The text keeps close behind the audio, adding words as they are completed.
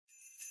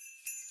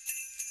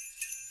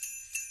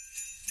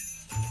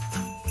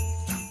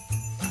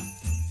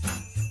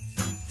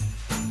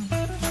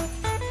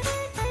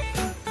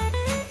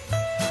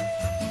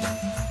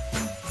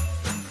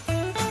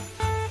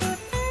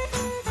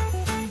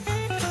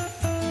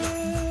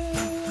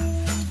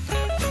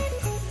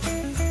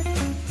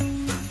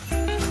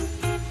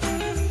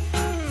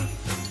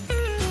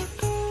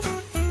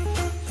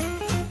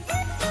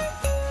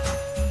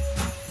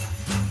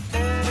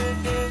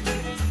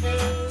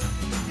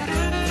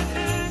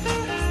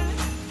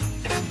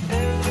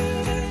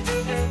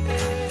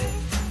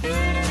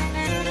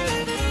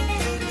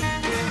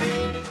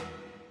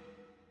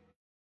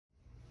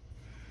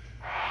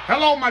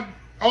Hello, my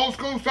old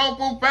school soul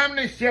food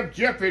family. Chef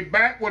Jeff is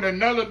back with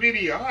another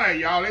video. All right,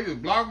 y'all. This is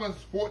VLOGMAS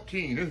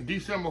 14. This is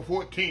December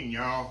 14,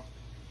 y'all.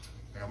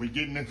 Now we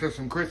getting into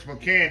some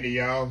Christmas candy,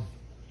 y'all.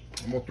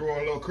 I'm gonna throw a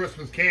little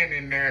Christmas candy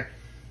in there.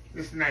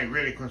 This ain't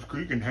really Christmas.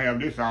 You can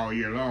have this all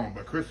year long,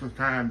 but Christmas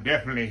time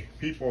definitely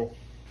people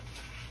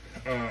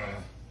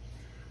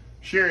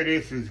share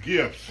this as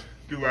gifts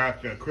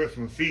throughout the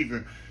Christmas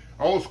season.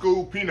 Old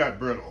school peanut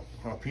brittle,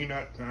 or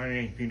peanut. I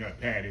ain't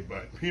peanut patty,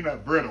 but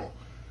peanut brittle.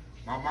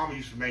 My mama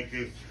used to make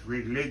this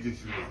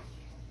religiously,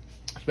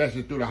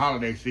 especially through the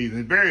holiday season.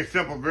 It's very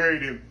simple, very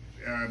to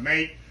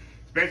make,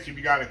 especially if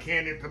you got a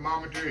candy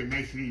thermometer. It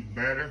makes it even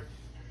better.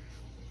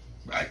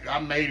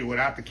 I made it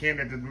without the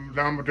candy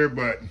thermometer,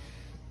 but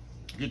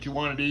get you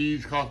one of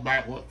these. Cost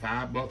about, what,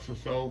 $5 or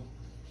so.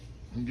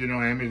 You get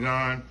on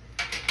Amazon.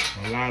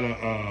 A lot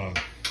of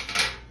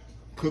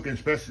cooking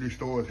specialty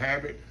stores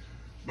have it.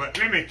 But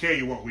let me tell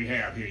you what we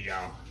have here,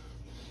 y'all.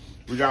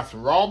 We got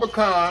some raw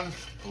pecans,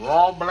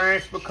 raw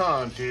blanched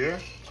pecans here,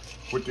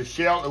 with the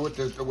shell, with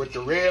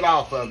the red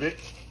off of it.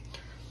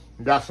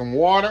 We got some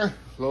water.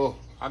 So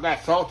I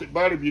got salted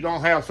butter. If you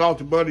don't have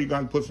salted butter, you're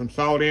gonna put some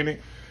salt in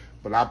it.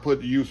 But I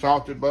use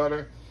salted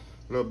butter,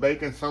 a little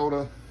baking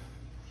soda,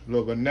 a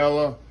little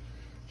vanilla,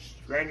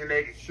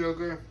 granulated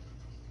sugar,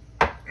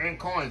 and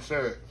corn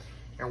syrup.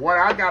 And what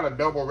I got a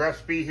double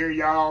recipe here,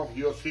 y'all.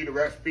 You'll see the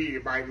recipe.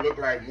 It might look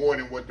like more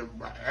than what the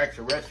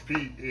actual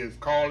recipe is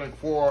calling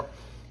for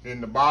in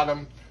the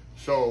bottom.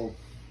 So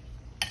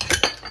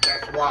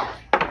that's why.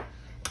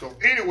 So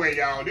anyway,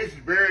 y'all, this is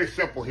very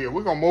simple here.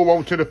 We're gonna move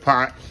over to the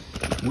pot.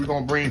 We're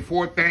gonna bring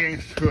 4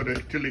 things till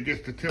it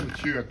gets the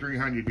temperature of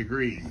 300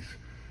 degrees.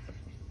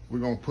 We're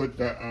gonna put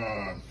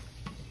the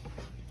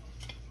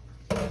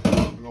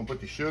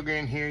sugar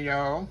in here,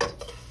 y'all.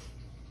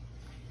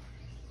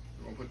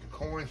 We're gonna put the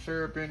corn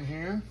syrup in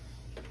here.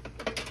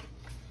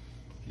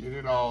 Get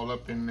it all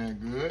up in there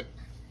good.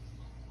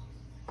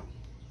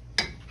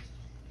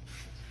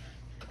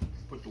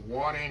 Put the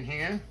water in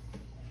here.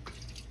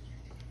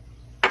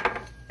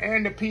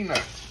 And the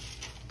peanuts.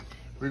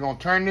 We're gonna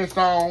turn this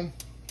on.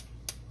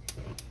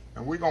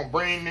 And we're gonna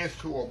bring this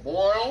to a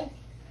boil.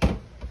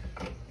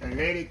 And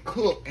let it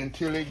cook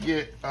until it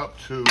get up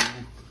to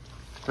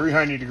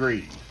 300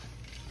 degrees.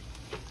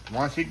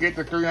 Once it get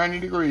to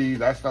 300 degrees,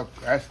 that's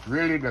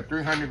really the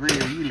 300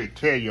 degrees I usually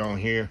tell you on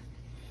here.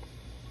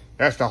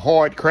 That's the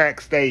hard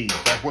crack stage.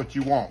 That's what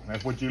you want.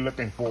 That's what you're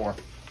looking for.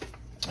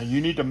 And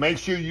you need to make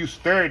sure you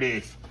stir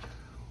this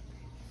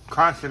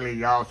constantly,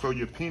 y'all, so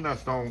your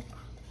peanuts don't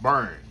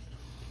burn.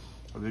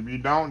 Because if you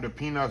don't, the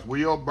peanuts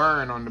will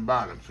burn on the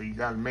bottom. So you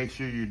got to make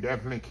sure you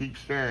definitely keep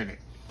stirring it.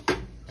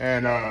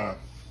 And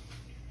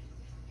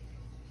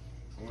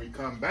when we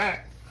come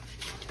back,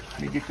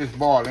 let me get this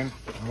boiling.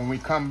 When we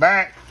come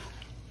back,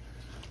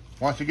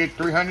 once you get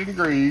 300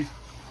 degrees,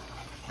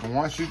 and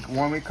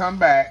when we come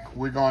back,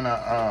 we're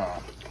gonna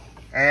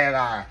add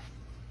our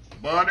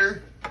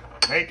butter,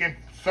 baking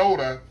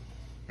soda,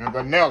 and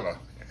vanilla.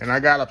 And I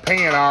got a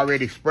pan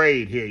already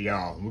sprayed here,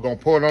 y'all. We're gonna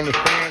pour it on the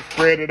pan,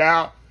 spread it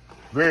out.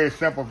 Very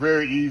simple,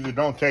 very easy.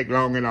 Don't take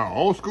long at all.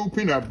 Old school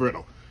peanut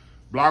brittle.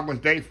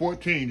 VLOGMAS day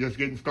 14, just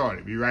getting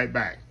started. Be right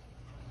back.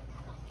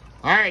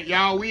 All right,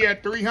 y'all, we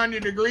at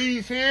 300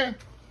 degrees here.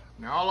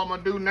 Now, all I'm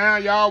gonna do now,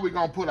 y'all, we're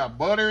gonna put our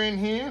butter in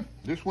here.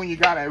 This one you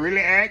gotta really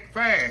act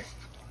fast.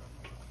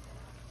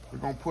 We're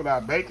gonna put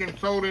our baking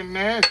soda in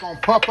there. It's gonna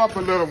puff up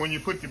a little when you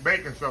put your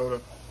baking soda.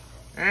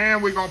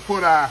 And we're gonna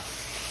put our,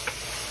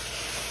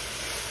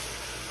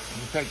 let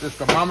me take this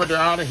thermometer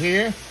out of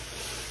here.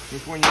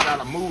 This one you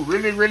gotta move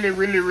really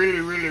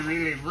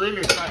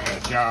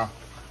fast, y'all.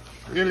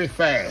 Really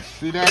fast.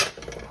 See that?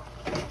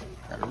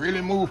 Gotta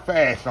really move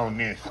fast on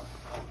this.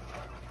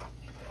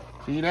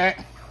 See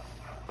that?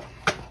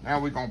 Now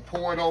we're gonna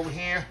pour it over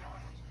here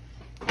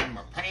in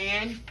my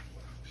pan,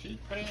 sheet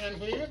pan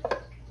here.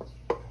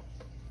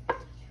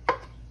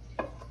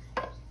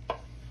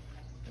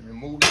 And then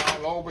move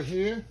y'all over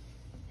here.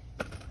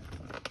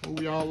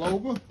 Move y'all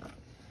over.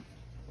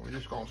 We're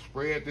just gonna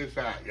spread this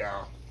out,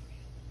 y'all.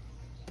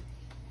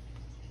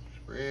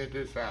 Spread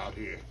this out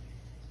here.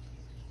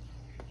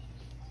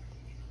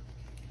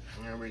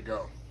 There we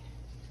go.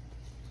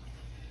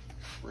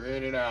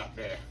 Spread it out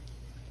there.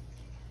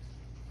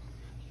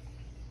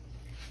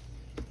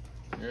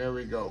 There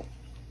we go.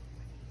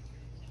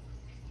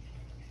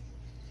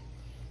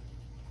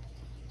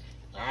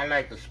 I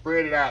like to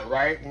spread it out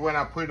right when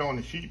I put it on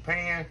the sheet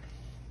pan.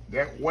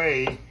 That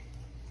way,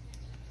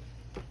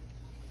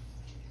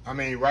 I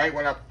mean, right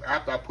when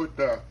after I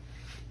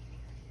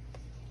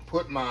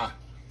put my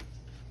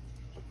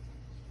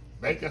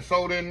baking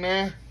soda in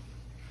there.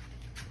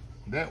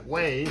 That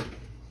way,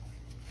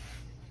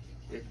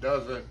 it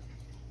doesn't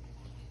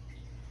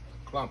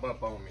clump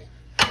up on me.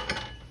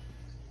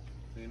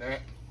 See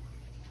that?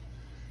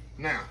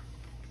 Now,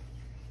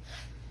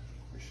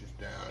 push this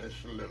down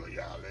just a little,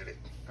 y'all. Let it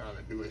kind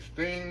of do its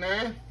thing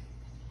there.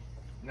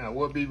 Now,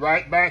 we'll be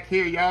right back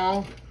here,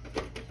 y'all.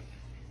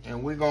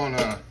 And we're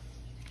gonna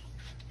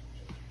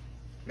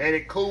let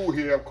it cool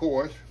here, of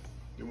course.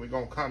 Then we're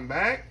gonna come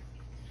back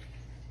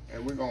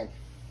And we're gonna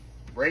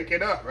break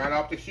it up right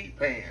off the sheet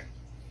pan.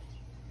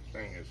 This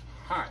thing is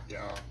hot,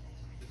 y'all.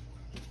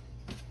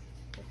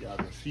 Hope y'all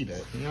can see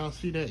that. Can y'all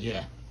see that?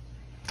 Yeah.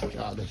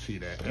 Y'all can see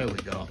that. There we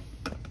go.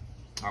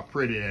 How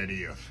pretty that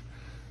is.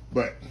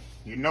 But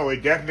you know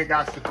it definitely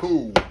got to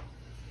cool.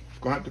 It's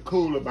gonna have to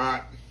cool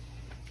about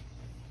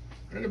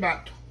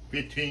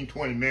 15,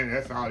 20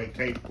 minutes. That's all it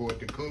takes for it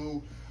to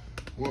cool.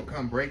 We'll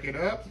come break it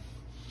up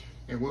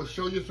and we'll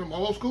show you some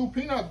old school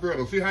peanut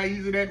brittle. See how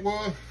easy that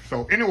was?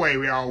 So anyway,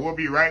 y'all, we'll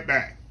be right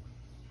back.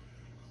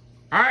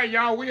 All right,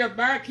 y'all, we are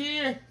back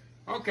here.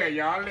 Okay,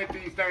 y'all, let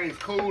these things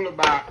cool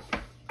about,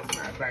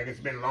 matter of fact, it's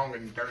been longer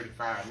than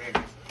 35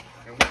 minutes.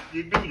 And what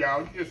you do,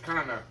 y'all, you just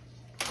kind of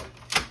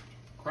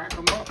crack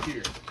them up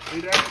here.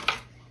 See that?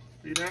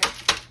 See that?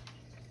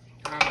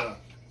 Kind of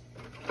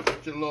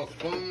put your little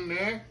spoon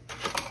there.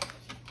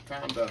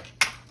 Kind of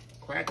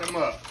crack them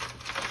up.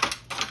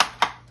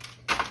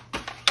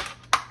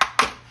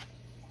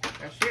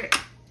 That's it.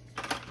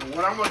 So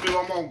what I'm gonna do,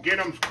 I'm gonna get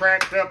them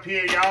cracked up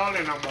here, y'all,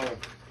 and I'm gonna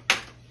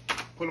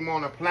put them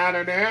on a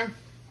platter there.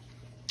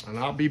 And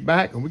I'll be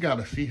back, and we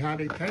gotta see how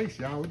they taste,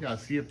 y'all. We gotta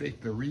see if they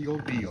the real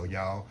deal,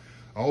 y'all.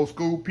 Old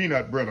school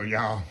peanut brittle,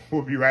 y'all.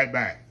 We'll be right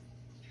back.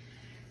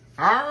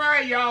 All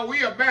right, y'all,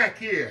 we are back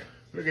here.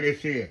 Look at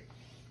this here.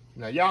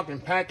 Now, y'all can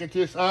package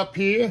this up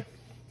here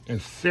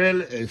and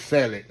sell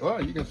it.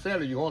 Well, you can sell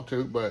it if you want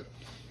to, but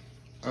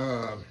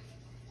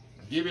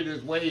give it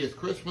as way as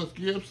Christmas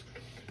gifts.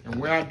 And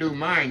where I do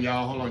mine,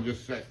 y'all, hold on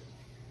just a second.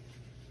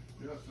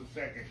 Just a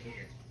second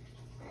here.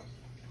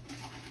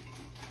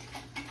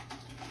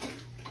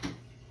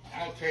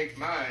 I'll take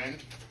mine.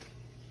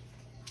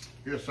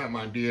 Here's something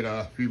I did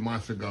a few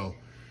months ago.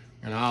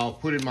 And I'll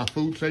put it in my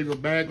food saver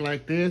bag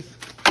like this.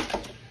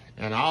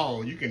 And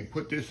you can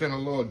put this in a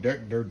little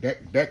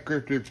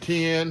decorative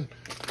tin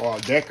or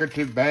a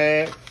decorative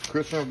bag,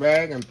 Christmas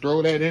bag, and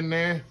throw that in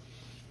there.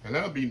 And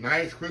that'll be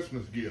nice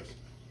Christmas gifts.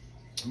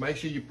 Make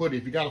sure you put it,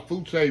 if you got a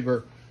food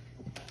saver,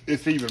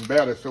 it's even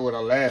better so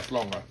it'll last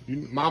longer.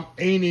 My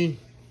auntie,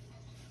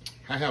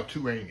 I have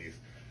two aunties.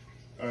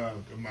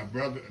 My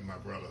brother and my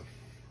brother.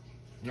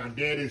 My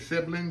daddy's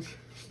siblings,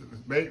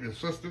 the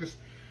sisters,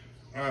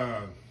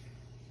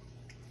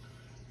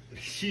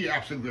 she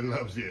absolutely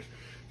loves this.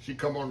 She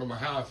come over to my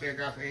house, say, I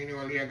got some,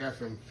 I got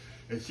some,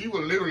 and she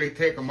will literally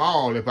take them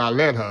all if I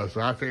let her.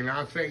 So I say, now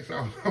I'll say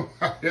something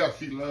else.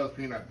 She loves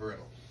peanut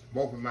brittle,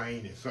 both of my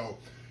aunties. So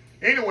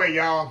anyway,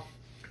 y'all,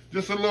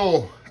 just a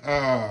little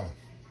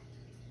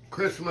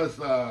Christmas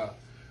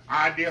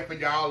idea for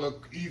y'all,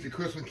 look easy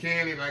Christmas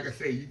candy. Like I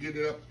say, you get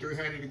it up to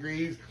 300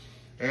 degrees,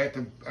 add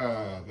the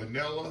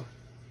vanilla,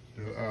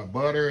 the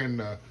butter, and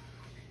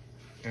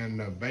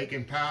the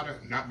baking powder,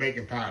 not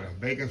baking powder,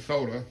 baking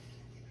soda.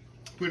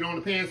 Put it on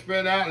the pan,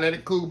 spread it out, let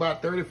it cool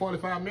about 30,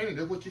 45 minutes.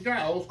 That's what you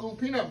got, old school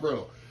peanut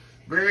brittle.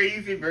 Very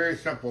easy, very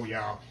simple,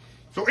 y'all.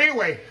 So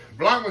anyway,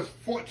 Vlogmas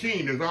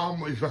 14 is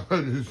almost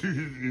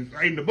is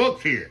in the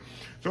books here.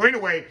 So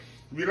anyway,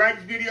 if you like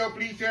this video,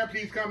 please share,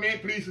 please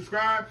comment, please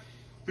subscribe.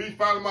 Please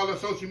follow my other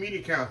social media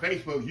accounts,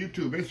 Facebook,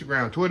 YouTube,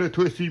 Instagram, Twitter,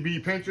 Twitch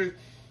TV, Pinterest,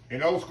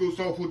 and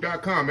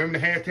oldschoolsoulfood.com. Remember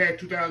the hashtag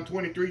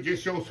 2023,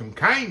 just show some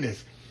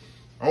kindness.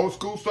 Old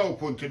School Soul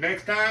Food. Until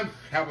next time,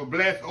 have a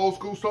blessed Old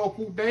School Soul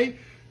Food day.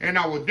 And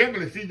I will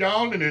definitely see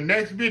y'all in the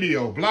next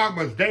video.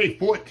 Vlogmas Day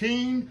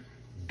 14,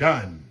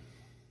 done.